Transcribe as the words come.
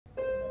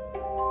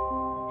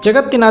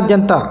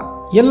ಜಗತ್ತಿನಾದ್ಯಂತ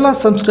ಎಲ್ಲ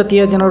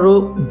ಸಂಸ್ಕೃತಿಯ ಜನರು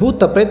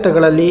ಭೂತ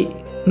ಪ್ರೇತಗಳಲ್ಲಿ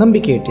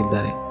ನಂಬಿಕೆ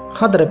ಇಟ್ಟಿದ್ದಾರೆ.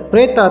 ಆದರೆ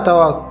ಪ್ರೇತ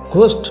ಅಥವಾ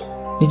ಘೋಸ್ಟ್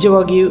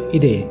ನಿಜವಾಗಿಯೂ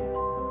ಇದೆ.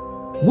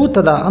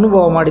 ಭೂತದ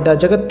ಅನುಭವ ಮಾಡಿದ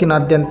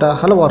ಜಗತ್ತಿನಾದ್ಯಂತ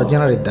ಹಲವಾರು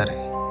ಜನರಿದ್ದಾರೆ.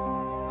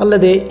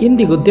 ಅಲ್ಲದೆ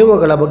ಇಂದಿಗೂ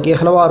ದೆವ್ವಗಳ ಬಗ್ಗೆ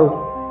ಹಲವಾರು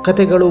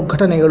ಕಥೆಗಳು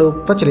ಘಟನೆಗಳು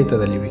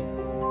ಪ್ರಚಲಿತದಲ್ಲಿವೆ.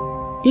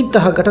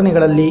 ಇಂತಹ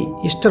ಘಟನೆಗಳಲ್ಲಿ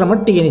ಎಷ್ಟರ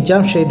ಮಟ್ಟಿಗೆ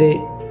ನಿಜಾಂಶ ಇದೆ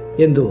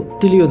ಎಂದು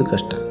ತಿಳಿಯುವುದು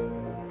ಕಷ್ಟ.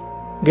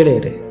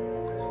 ಗೆಳೆಯರೇ,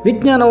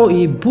 ವಿಜ್ಞಾನವು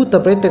ಈ ಭೂತ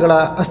ಪ್ರೇತಗಳ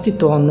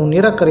ಅಸ್ತಿತ್ವವನ್ನು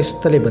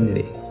ನಿರಾಕರಿಸುತ್ತಲೇ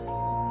ಬಂದಿದೆ.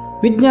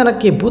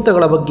 ವಿಜ್ಞಾನಕ್ಕೆ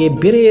ಭೂತಗಳ ಬಗ್ಗೆ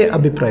ಬೇರೆಯೇ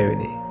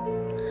ಅಭಿಪ್ರಾಯವಿದೆ.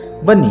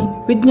 ಬನ್ನಿ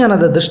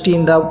ವಿಜ್ಞಾನದ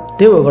ದೃಷ್ಟಿಯಿಂದ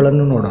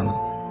ದೆವ್ವಗಳನ್ನು ನೋಡೋಣ.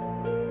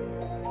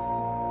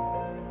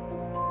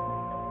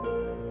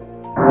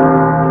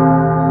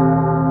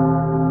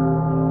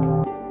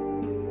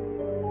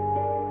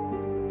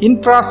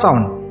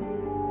 ಇನ್ಫ್ರಾಸೌಂಡ್.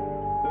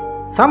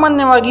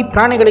 ಸಾಮಾನ್ಯವಾಗಿ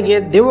ಪ್ರಾಣಿಗಳಿಗೆ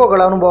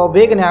ದೆವ್ವಗಳ ಅನುಭವ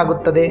ಬೇಗನೆ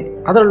ಆಗುತ್ತದೆ,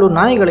 ಅದರಲ್ಲೂ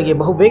ನಾಯಿಗಳಿಗೆ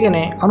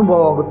ಬಹುಬೇಗನೆ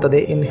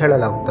ಅನುಭವವಾಗುತ್ತದೆ ಎಂದು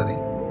ಹೇಳಲಾಗುತ್ತದೆ.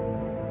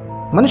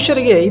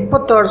 ಮನುಷ್ಯರಿಗೆ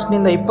 20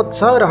 ಹರ್ಟ್ಸ್ನಿಂದ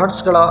 20,000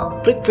 ಹರ್ಟ್ಸ್ಗಳ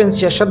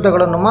ಫ್ರೀಕ್ವೆನ್ಸಿಯ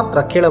ಶಬ್ದಗಳನ್ನು ಮಾತ್ರ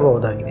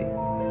ಕೇಳಬಹುದಾಗಿದೆ.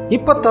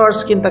 20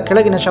 ಹರ್ಟ್ಸ್ಗಿಂತ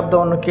ಕೆಳಗಿನ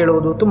ಶಬ್ದವನ್ನು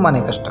ಕೇಳುವುದು ತುಂಬಾ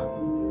ಕಷ್ಟ.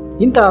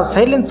 ಇಂತಹ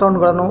ಸೈಲೆಂಟ್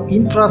ಸೌಂಡ್ಗಳನ್ನು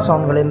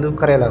ಇನ್ಫ್ರಾಸೌಂಡ್ಗಳೆಂದು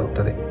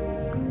ಕರೆಯಲಾಗುತ್ತದೆ.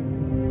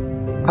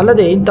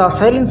 ಅಲ್ಲದೆ ಇಂತಹ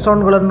ಸೈಲೆಂಟ್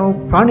ಸೌಂಡ್ಗಳನ್ನು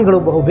ಪ್ರಾಣಿಗಳು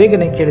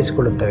ಬಹುಬೇಗನೆ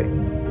ಕೇಳಿಸಿಕೊಳ್ಳುತ್ತವೆ.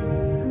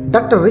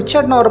 ಡಾಕ್ಟರ್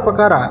ರಿಚರ್ಡ್ನವರ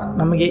ಪ್ರಕಾರ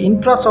ನಮಗೆ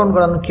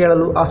ಇನ್ಫ್ರಾಸೌಂಡ್ಗಳನ್ನು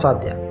ಕೇಳಲು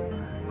ಅಸಾಧ್ಯ.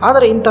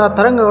 ಆದರೆ ಇಂತಹ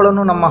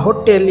ತರಂಗಗಳನ್ನು ನಮ್ಮ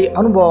ಹೊಟ್ಟೆಯಲ್ಲಿ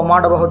ಅನುಭವ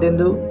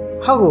ಮಾಡಬಹುದೆಂದು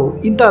ಹಾಗೂ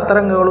ಇಂತಹ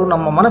ತರಂಗಗಳು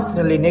ನಮ್ಮ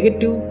ಮನಸ್ಸಿನಲ್ಲಿ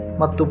ನೆಗೆಟಿವ್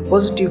ಮತ್ತು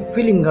ಪಾಸಿಟಿವ್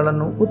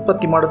ಫೀಲಿಂಗ್ಗಳನ್ನು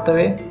ಉತ್ಪತ್ತಿ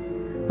ಮಾಡುತ್ತವೆ.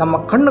 ನಮ್ಮ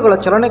ಕಣ್ಣುಗಳ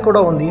ಚಲನೆ ಕೂಡ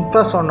ಒಂದು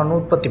ಇನ್ಫ್ರಾಸೌಂಡನ್ನು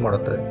ಉತ್ಪತ್ತಿ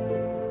ಮಾಡುತ್ತದೆ.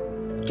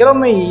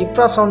 ಕೆಲವೊಮ್ಮೆ ಈ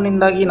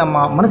ಇನ್ಫ್ರಾಸೌಂಡ್ನಿಂದಾಗಿ ನಮ್ಮ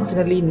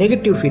ಮನಸ್ಸಿನಲ್ಲಿ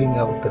ನೆಗೆಟಿವ್ ಫೀಲಿಂಗ್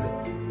ಆಗುತ್ತದೆ.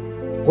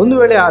 ಒಂದು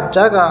ವೇಳೆ ಆ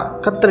ಜಾಗ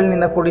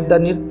ಕತ್ತಲಿನಿಂದ ಕೂಡಿದ್ದ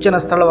ನಿರ್ಜನ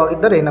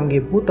ಸ್ಥಳವಾಗಿದ್ದರೆ ನಮಗೆ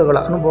ಭೂತಗಳ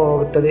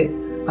ಅನುಭವವಾಗುತ್ತದೆ.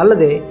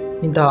 ಅಲ್ಲದೆ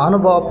ಇಂತಹ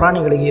ಅನುಭವ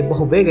ಪ್ರಾಣಿಗಳಿಗೆ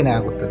ಬಹುಬೇಗನೆ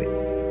ಆಗುತ್ತದೆ.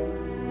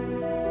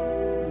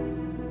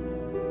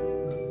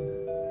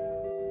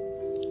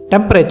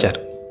 ಟೆಂಪರೇಚರ್.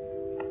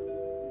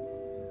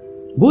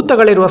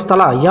 ಭೂತಗಳಿರುವ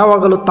ಸ್ಥಳ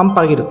ಯಾವಾಗಲೂ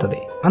ತಂಪಾಗಿರುತ್ತದೆ,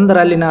 ಅಂದರೆ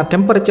ಅಲ್ಲಿನ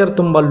ಟೆಂಪರೇಚರ್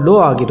ತುಂಬ ಲೋ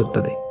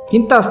ಆಗಿರುತ್ತದೆ.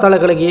 ಇಂತಹ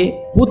ಸ್ಥಳಗಳಿಗೆ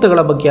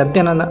ಭೂತಗಳ ಬಗ್ಗೆ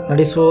ಅಧ್ಯಯನ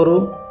ನಡೆಸುವವರು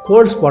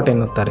ಕೋಲ್ಡ್ ಸ್ಪಾಟ್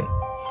ಎನ್ನುತ್ತಾರೆ.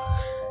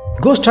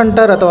 ಗೋಸ್ಟ್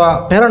ಹಂಟರ್ ಅಥವಾ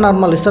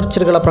ಪ್ಯಾರಾನಾರ್ಮಲ್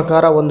ರಿಸರ್ಚರ್ಗಳ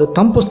ಪ್ರಕಾರ ಒಂದು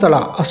ತಂಪು ಸ್ಥಳ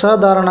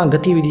ಅಸಾಧಾರಣ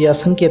ಗತಿವಿಧಿಯ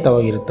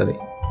ಸಂಕೇತವಾಗಿರುತ್ತದೆ.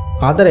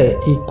 ಆದರೆ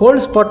ಈ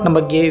ಕೋಲ್ಡ್ ಸ್ಪಾಟ್ನ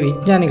ಬಗ್ಗೆ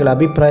ವಿಜ್ಞಾನಿಗಳ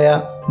ಅಭಿಪ್ರಾಯ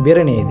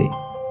ಬೇರೆಯೇ ಇದೆ.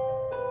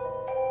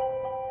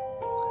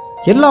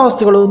 ಎಲ್ಲ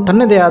ವಸ್ತುಗಳು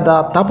ತನ್ನದೇ ಆದ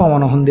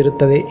ತಾಪಮಾನ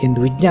ಹೊಂದಿರುತ್ತದೆ ಎಂದು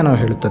ವಿಜ್ಞಾನವು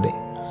ಹೇಳುತ್ತದೆ.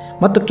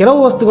 ಮತ್ತು ಕೆಲವು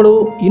ವಸ್ತುಗಳು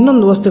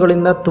ಇನ್ನೊಂದು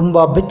ವಸ್ತುಗಳಿಂದ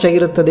ತುಂಬ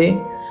ಬೆಚ್ಚಗಿರುತ್ತದೆ.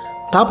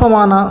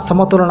 ತಾಪಮಾನ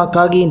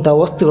ಸಮತೋಲನಕ್ಕಾಗಿ ಇಂತಹ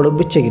ವಸ್ತುಗಳು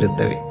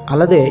ಬೆಚ್ಚಗಿರುತ್ತವೆ.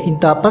 ಅಲ್ಲದೆ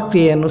ಇಂತಹ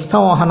ಪ್ರಕ್ರಿಯೆಯನ್ನು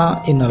ಸಂವಹನ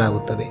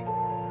ಎನ್ನಲಾಗುತ್ತದೆ.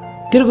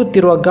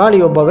 ತಿರುಗುತ್ತಿರುವ ಗಾಳಿ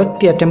ಒಬ್ಬ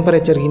ವ್ಯಕ್ತಿಯ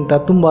ಟೆಂಪರೇಚರ್ಗಿಂತ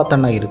ತುಂಬ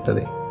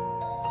ತಣ್ಣಗಿರುತ್ತದೆ.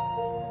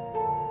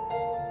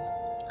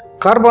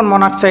 Carbon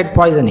monoxide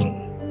poisoning.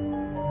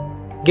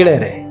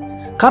 ಗೆಳೆಯರೆ,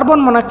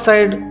 ಕಾರ್ಬನ್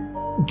ಮೊನಾಕ್ಸೈಡ್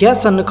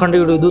ಗ್ಯಾಸನ್ನು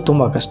ಕಂಡುಹಿಡಿಯುವುದು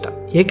ತುಂಬ ಕಷ್ಟ.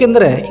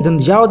 ಏಕೆಂದರೆ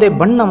ಇದೊಂದು ಯಾವುದೇ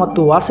ಬಣ್ಣ ಮತ್ತು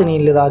ವಾಸನೆ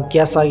ಇಲ್ಲದ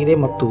ಗ್ಯಾಸ್ ಆಗಿದೆ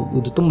ಮತ್ತು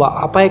ಇದು ತುಂಬ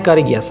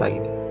ಅಪಾಯಕಾರಿ ಗ್ಯಾಸ್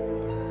ಆಗಿದೆ.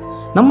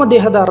 ನಮ್ಮ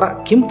ದೇಹದ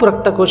ಕೆಂಪು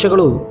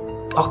ರಕ್ತಕೋಶಗಳು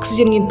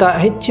ಆಕ್ಸಿಜನ್ಗಿಂತ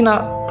ಹೆಚ್ಚಿನ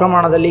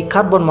ಪ್ರಮಾಣದಲ್ಲಿ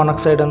ಕಾರ್ಬನ್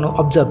ಮೊನಾಕ್ಸೈಡನ್ನು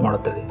ಅಬ್ಸರ್ವ್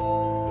ಮಾಡುತ್ತದೆ.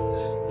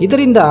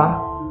 ಇದರಿಂದ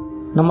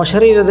ನಮ್ಮ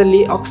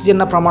ಶರೀರದಲ್ಲಿ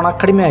ಆಕ್ಸಿಜನ್ನ ಪ್ರಮಾಣ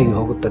ಕಡಿಮೆಯಾಗಿ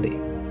ಹೋಗುತ್ತದೆ.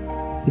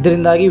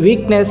 ಇದರಿಂದಾಗಿ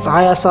ವೀಕ್ನೆಸ್,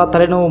 ಆಯಾಸ,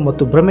 ತಲೆನೋವು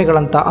ಮತ್ತು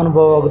ಭ್ರಮೆಗಳಂಥ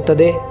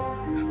ಅನುಭವವಾಗುತ್ತದೆ.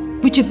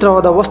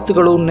 ವಿಚಿತ್ರವಾದ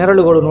ವಸ್ತುಗಳು,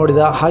 ನೆರಳುಗಳು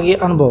ನೋಡಿದ ಹಾಗೆ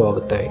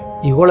ಅನುಭವವಾಗುತ್ತವೆ.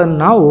 ಇವುಗಳನ್ನು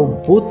ನಾವು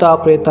ಭೂತ,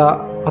 ಪ್ರೇತ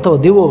ಅಥವಾ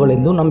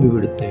ದೆವ್ವಗಳೆಂದು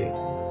ನಂಬಿಬಿಡುತ್ತೇವೆ.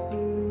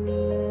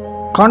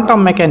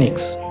 Quantum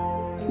mechanics.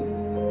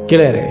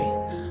 ಗೆಳೆಯರೆ,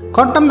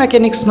 ಕ್ವಾಂಟಮ್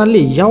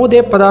ಮೆಕ್ಯಾನಿಕ್ಸ್ನಲ್ಲಿ ಯಾವುದೇ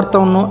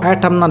ಪದಾರ್ಥವನ್ನು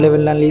ಆಟಮ್ನ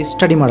ಲೆವೆಲ್ನಲ್ಲಿ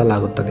ಸ್ಟಡಿ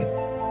ಮಾಡಲಾಗುತ್ತದೆ.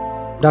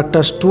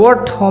 ಡಾಕ್ಟರ್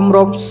ಸ್ಟುವರ್ಟ್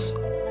ಹೋಮ್ರೋಬ್ಸ್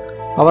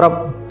ಅವರ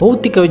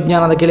ಭೌತಿಕ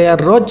ವಿಜ್ಞಾನದ ಗೆಳೆಯ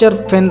ರೋಜರ್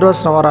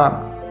ಫೆನ್ರೋಸ್ ಅವರ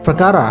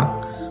ಪ್ರಕಾರ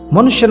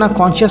ಮನುಷ್ಯನ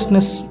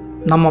ಕಾನ್ಷಿಯಸ್ನೆಸ್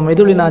ನಮ್ಮ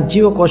ಮೆದುಳಿನ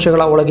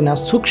ಜೀವಕೋಶಗಳ ಒಳಗಿನ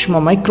ಸೂಕ್ಷ್ಮ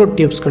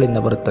ಮೈಕ್ರೋಟ್ಯೂಬ್ಸ್ಗಳಿಂದ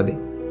ಬರುತ್ತದೆ.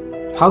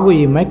 ಹಾಗೂ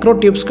ಈ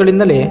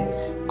ಮೈಕ್ರೋಟ್ಯೂಬ್ಸ್ಗಳಿಂದಲೇ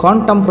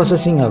ಕ್ವಾಂಟಮ್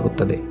ಪ್ರೊಸೆಸಿಂಗ್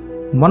ಆಗುತ್ತದೆ.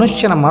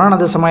 ಮನುಷ್ಯನ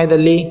ಮರಣದ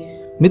ಸಮಯದಲ್ಲಿ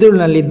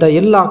ಮೆದುಳಿನಲ್ಲಿದ್ದ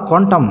ಎಲ್ಲ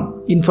ಕ್ವಾಂಟಮ್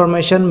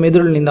ಇನ್ಫಾರ್ಮೇಷನ್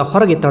ಮೆದುಳಿನಿಂದ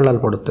ಹೊರಗೆ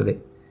ತಳ್ಳಲ್ಪಡುತ್ತದೆ.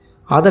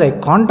 ಆದರೆ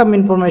ಕ್ವಾಂಟಮ್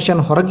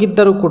ಇನ್ಫಾರ್ಮೇಷನ್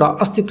ಹೊರಗಿದ್ದರೂ ಕೂಡ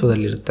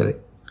ಅಸ್ತಿತ್ವದಲ್ಲಿರುತ್ತದೆ.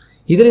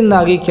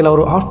 ಇದರಿಂದಾಗಿ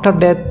ಕೆಲವರು ಆಫ್ಟರ್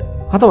ಡೆತ್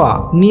ಅಥವಾ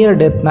ನಿಯರ್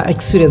ಡೆತ್ನ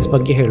ಎಕ್ಸ್ಪೀರಿಯನ್ಸ್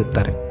ಬಗ್ಗೆ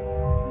ಹೇಳುತ್ತಾರೆ.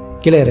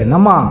 ಗೆಳೆಯರೆ,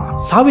 ನಮ್ಮ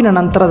ಸಾವಿನ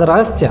ನಂತರದ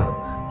ರಹಸ್ಯ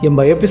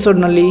ಎಂಬ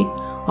ಎಪಿಸೋಡ್ನಲ್ಲಿ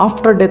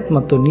ಆಫ್ಟರ್ ಡೆತ್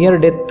ಮತ್ತು ನಿಯರ್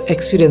ಡೆತ್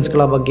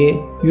ಎಕ್ಸ್ಪೀರಿಯನ್ಸ್ಗಳ ಬಗ್ಗೆ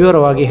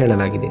ವಿವರವಾಗಿ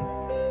ಹೇಳಲಾಗಿದೆ.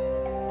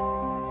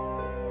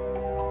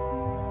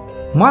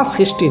 Mass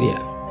hysteria.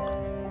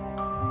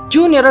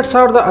 ಜೂನ್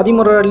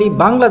 2013ರಲ್ಲಿ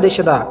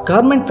ಬಾಂಗ್ಲಾದೇಶದ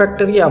ಗಾರ್ಮೆಂಟ್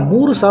ಫ್ಯಾಕ್ಟರಿಯ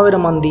 3,000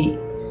 ಮಂದಿ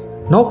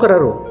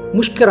ನೌಕರರು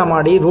ಮುಷ್ಕರ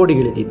ಮಾಡಿ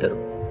ರೋಡಿಗಿಳಿದಿದ್ದರು.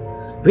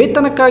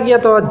 ವೇತನಕ್ಕಾಗಿ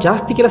ಅಥವಾ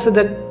ಜಾಸ್ತಿ ಕೆಲಸದ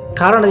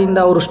ಕಾರಣದಿಂದ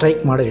ಅವರು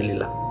ಸ್ಟ್ರೈಕ್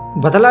ಮಾಡಿರಲಿಲ್ಲ.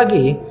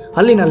 ಬದಲಾಗಿ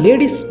ಅಲ್ಲಿನ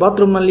ಲೇಡೀಸ್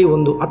ಬಾತ್ರೂಮ್ನಲ್ಲಿ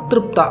ಒಂದು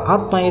ಅತೃಪ್ತ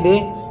ಆತ್ಮ ಇದೆ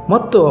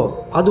ಮತ್ತು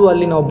ಅದು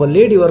ಅಲ್ಲಿನ ಒಬ್ಬ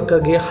ಲೇಡಿ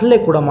ವರ್ಕರ್ಗೆ ಹಲ್ಲೆ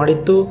ಕೂಡ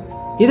ಮಾಡಿತ್ತು.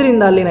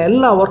 ಇದರಿಂದ ಅಲ್ಲಿನ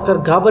ಎಲ್ಲ ವರ್ಕರ್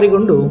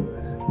ಗಾಬರಿಗೊಂಡು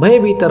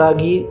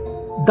ಭಯಭೀತರಾಗಿ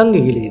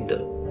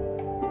ದಂಗೆಗಿಳಿದಿದ್ದರು.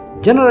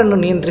 ಜನರನ್ನು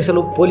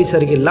ನಿಯಂತ್ರಿಸಲು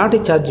ಪೊಲೀಸರಿಗೆ ಲಾಠಿ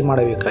ಚಾರ್ಜ್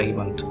ಮಾಡಬೇಕಾಗಿ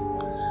ಬಂತು.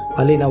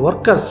 ಅಲ್ಲಿನ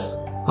ವರ್ಕರ್ಸ್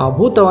ಆ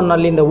ಭೂತವನ್ನು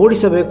ಅಲ್ಲಿಂದ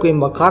ಓಡಿಸಬೇಕು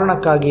ಎಂಬ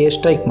ಕಾರಣಕ್ಕಾಗಿಯೇ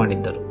ಸ್ಟ್ರೈಕ್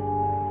ಮಾಡಿದ್ದರು.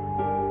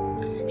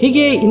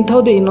 ಹೀಗೆ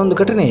ಇಂಥವುದೇ ಇನ್ನೊಂದು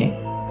ಘಟನೆ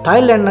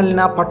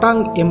ಥಾಯ್ಲ್ಯಾಂಡ್ನಲ್ಲಿನ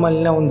ಪಟಾಂಗ್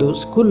ಎಂಬಲ್ಲಿನ ಒಂದು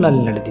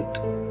ಸ್ಕೂಲ್ನಲ್ಲಿ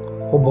ನಡೆದಿತ್ತು.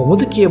 ಒಬ್ಬ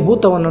ಮುದುಕಿಯ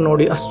ಭೂತವನ್ನು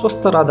ನೋಡಿ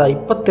ಅಸ್ವಸ್ಥರಾದ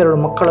 22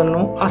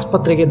 ಮಕ್ಕಳನ್ನು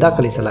ಆಸ್ಪತ್ರೆಗೆ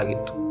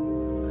ದಾಖಲಿಸಲಾಗಿತ್ತು.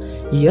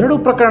 ಈ 2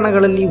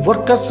 ಪ್ರಕರಣಗಳಲ್ಲಿ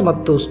ವರ್ಕರ್ಸ್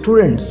ಮತ್ತು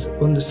ಸ್ಟೂಡೆಂಟ್ಸ್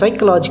ಒಂದು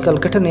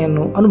ಸೈಕಲಾಜಿಕಲ್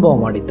ಘಟನೆಯನ್ನು ಅನುಭವ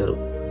ಮಾಡಿದ್ದರು.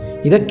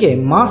 ಇದಕ್ಕೆ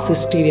ಮಾಸ್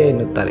ಹಿಸ್ಟೀರಿಯಾ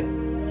ಎನ್ನುತ್ತಾರೆ.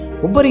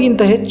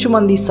 ಒಬ್ಬರಿಗಿಂತ ಹೆಚ್ಚು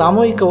ಮಂದಿ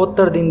ಸಾಮೂಹಿಕ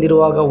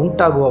ಒತ್ತಡದಿಂದಿರುವಾಗ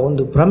ಉಂಟಾಗುವ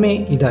ಒಂದು ಭ್ರಮೆ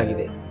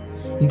ಇದಾಗಿದೆ.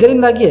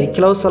 ಇದರಿಂದಾಗಿಯೇ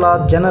ಕೆಲವು ಸಲ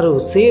ಜನರು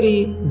ಸೇರಿ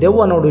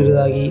ದೆವ್ವ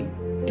ನೋಡಿರುವುದಾಗಿ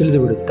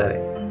ತಿಳಿದುಬಿಡುತ್ತಾರೆ.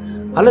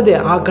 ಅಲ್ಲದೆ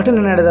ಆ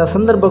ಘಟನೆ ನಡೆದ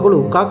ಸಂದರ್ಭಗಳು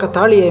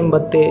ಕಾಕತಾಳೀಯ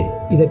ಎಂಬಂತೆ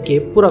ಇದಕ್ಕೆ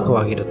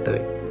ಪೂರಕವಾಗಿರುತ್ತವೆ.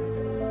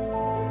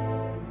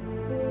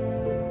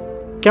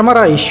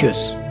 Camera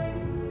issues.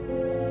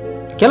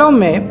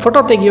 ಕೆಲವೊಮ್ಮೆ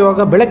ಫೋಟೋ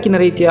ತೆಗೆಯುವಾಗ ಬೆಳಕಿನ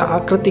ರೀತಿಯ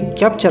ಆಕೃತಿ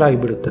ಕ್ಯಾಪ್ಚರ್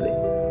ಆಗಿಬಿಡುತ್ತದೆ.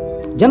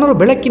 ಜನರು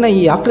ಬೆಳಕಿನ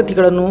ಈ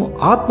ಆಕೃತಿಗಳನ್ನು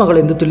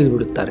ಆತ್ಮಗಳೆಂದು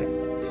ತಿಳಿದುಬಿಡುತ್ತಾರೆ.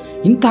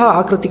 ಇಂತಹ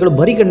ಆಕೃತಿಗಳು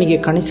ಬರಿಗಣ್ಣಿಗೆ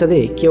ಕಾಣಿಸದೆ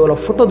ಕೇವಲ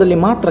ಫೋಟೋದಲ್ಲಿ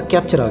ಮಾತ್ರ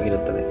ಕ್ಯಾಪ್ಚರ್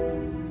ಆಗಿರುತ್ತದೆ.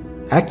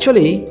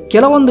 ಆ್ಯಕ್ಚುಲಿ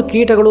ಕೆಲವೊಂದು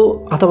ಕೀಟಗಳು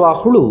ಅಥವಾ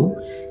ಹುಳು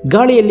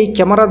ಗಾಳಿಯಲ್ಲಿ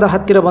ಕ್ಯಾಮರಾದ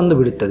ಹತ್ತಿರ ಬಂದು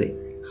ಬಿಡುತ್ತದೆ.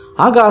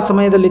 ಆಗ ಆ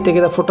ಸಮಯದಲ್ಲಿ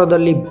ತೆಗೆದ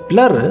ಫೋಟೋದಲ್ಲಿ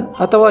ಬ್ಲರ್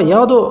ಅಥವಾ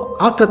ಯಾವುದೋ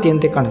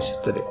ಆಕೃತಿಯಂತೆ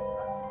ಕಾಣಿಸುತ್ತದೆ.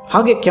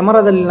 ಹಾಗೆ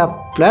ಕ್ಯಾಮರಾದಲ್ಲಿನ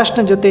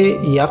ಫ್ಲ್ಯಾಶ್ನ ಜೊತೆ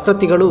ಈ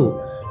ಆಕೃತಿಗಳು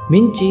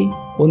ಮಿಂಚಿ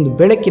ಒಂದು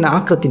ಬೆಳಕಿನ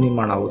ಆಕೃತಿ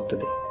ನಿರ್ಮಾಣ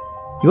ಆಗುತ್ತದೆ.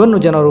 ಇವನ್ನು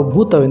ಜನರು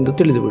ಭೂತವೆಂದು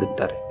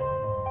ತಿಳಿದುಬಿಡುತ್ತಾರೆ.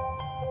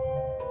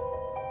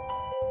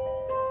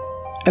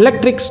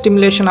 Electric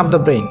stimulation of the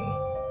brain.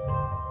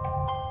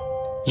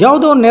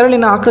 ಯಾವುದೋ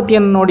ನೆರಳಿನ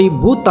ಆಕೃತಿಯನ್ನು ನೋಡಿ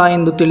ಭೂತ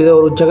ಎಂದು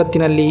ತಿಳಿದವರು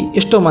ಜಗತ್ತಿನಲ್ಲಿ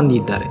ಎಷ್ಟೋ ಮಂದಿ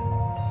ಇದ್ದಾರೆ.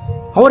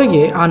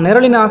 ಅವರಿಗೆ ಆ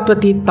ನೆರಳಿನ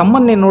ಆಕೃತಿ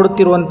ತಮ್ಮನ್ನೇ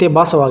ನೋಡುತ್ತಿರುವಂತೆ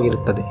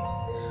ಭಾಸವಾಗಿರುತ್ತದೆ.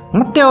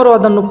 ಮತ್ತೆ ಅವರು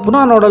ಅದನ್ನು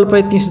ಪುನಃ ನೋಡಲು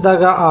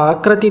ಪ್ರಯತ್ನಿಸಿದಾಗ ಆ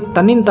ಆಕೃತಿ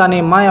ತನ್ನಿಂತಾನೇ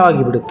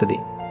ಮಾಯವಾಗಿ ಬಿಡುತ್ತದೆ.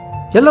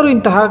 ಎಲ್ಲರೂ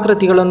ಇಂತಹ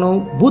ಆಕೃತಿಗಳನ್ನು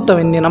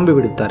ಭೂತವೆಂದೇ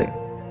ನಂಬಿಬಿಡುತ್ತಾರೆ.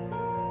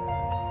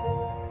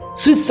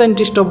 ಸ್ವಿಸ್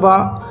ಸೈಂಟಿಸ್ಟ್ ಒಬ್ಬ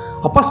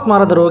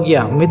ಅಪಸ್ಮಾರದ ರೋಗಿಯ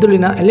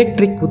ಮೆದುಳಿನ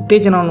ಎಲೆಕ್ಟ್ರಿಕ್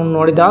ಉತ್ತೇಜನವನ್ನು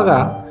ನೋಡಿದಾಗ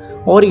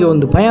ಅವರಿಗೆ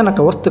ಒಂದು ಭಯಾನಕ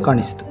ವಸ್ತು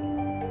ಕಾಣಿಸಿತು.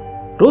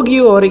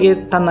 ರೋಗಿಯು ಅವರಿಗೆ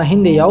ತನ್ನ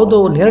ಹಿಂದೆ ಯಾವುದೋ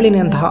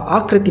ನೆರಳಿನಂತಹ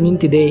ಆಕೃತಿ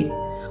ನಿಂತಿದೆ,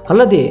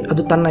 ಅಲ್ಲದೆ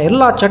ಅದು ತನ್ನ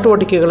ಎಲ್ಲ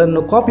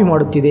ಚಟುವಟಿಕೆಗಳನ್ನು ಕಾಪಿ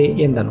ಮಾಡುತ್ತಿದೆ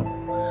ಎಂದನು.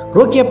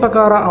 ರೋಗಿಯ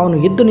ಪ್ರಕಾರ ಅವನು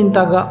ಎದ್ದು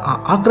ನಿಂತಾಗ ಆ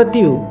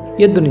ಆಕೃತಿಯು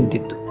ಎದ್ದು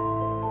ನಿಂತಿತ್ತು.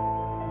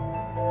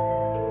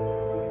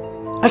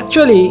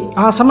 ಆಕ್ಚುಲಿ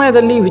ಆ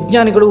ಸಮಯದಲ್ಲಿ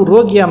ವಿಜ್ಞಾನಿಗಳು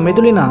ರೋಗಿಯ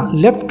ಮೆದುಳಿನ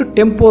ಲೆಫ್ಟ್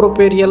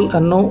ಟೆಂಪೋರೊಪೇರಿಯಲ್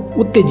ಅನ್ನು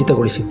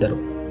ಉತ್ತೇಜಿತಗೊಳಿಸಿದ್ದರು.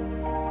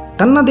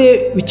 ತನ್ನದೇ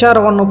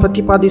ವಿಚಾರವನ್ನು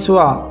ಪ್ರತಿಪಾದಿಸುವ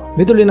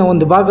ಮೆದುಳಿನ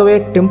ಒಂದು ಭಾಗವೇ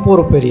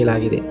ಟೆಂಪೋರೊಪೇರಿಯಲ್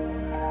ಆಗಿದೆ.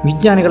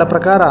 ವಿಜ್ಞಾನಿಗಳ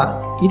ಪ್ರಕಾರ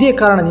ಇದೇ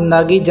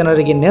ಕಾರಣದಿಂದಾಗಿ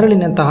ಜನರಿಗೆ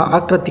ನೆರಳಿನಂತಹ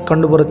ಆಕೃತಿ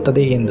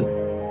ಕಂಡುಬರುತ್ತದೆ ಎಂದು.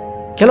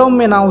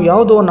 ಕೆಲವೊಮ್ಮೆ ನಾವು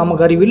ಯಾವುದೋ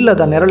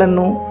ನಮಗರಿವಿಲ್ಲದ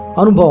ನೆರಳನ್ನು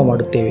ಅನುಭವ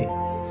ಮಾಡುತ್ತೇವೆ.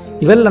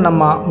 ಇವೆಲ್ಲ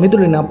ನಮ್ಮ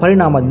ಮೆದುಳಿನ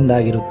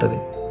ಪರಿಣಾಮದಿಂದಾಗಿರುತ್ತದೆ.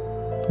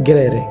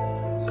 ಗೆಳೆಯರೇ,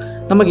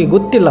 ನಮಗೆ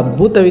ಗೊತ್ತಿಲ್ಲ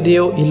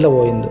ಭೂತವಿದೆಯೋ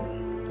ಇಲ್ಲವೋ ಎಂದು.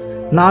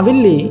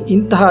 ನಾವಿಲ್ಲಿ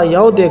ಇಂತಹ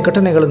ಯಾವುದೇ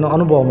ಘಟನೆಗಳನ್ನು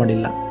ಅನುಭವ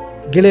ಮಾಡಿಲ್ಲ.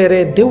 ಗೆಳೆಯರೇ,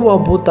 ದೆವ್ವ,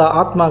 ಭೂತ,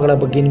 ಆತ್ಮಗಳ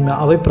ಬಗ್ಗೆ ನಿಮ್ಮ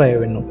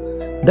ಅಭಿಪ್ರಾಯವೇನು?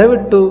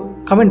 ದಯವಿಟ್ಟು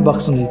ಕಮೆಂಟ್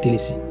ಬಾಕ್ಸ್ನಲ್ಲಿ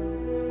ತಿಳಿಸಿ.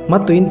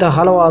 ಮತ್ತು ಇಂತಹ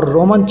ಹಲವಾರು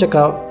ರೋಮಾಂಚಕ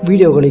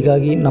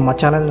ವಿಡಿಯೋಗಳಿಗಾಗಿ ನಮ್ಮ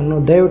ಚಾನಲನ್ನು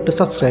ದಯವಿಟ್ಟು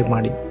ಸಬ್ಸ್ಕ್ರೈಬ್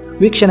ಮಾಡಿ.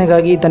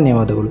 ವೀಕ್ಷಣೆಗಾಗಿ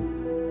ಧನ್ಯವಾದಗಳು.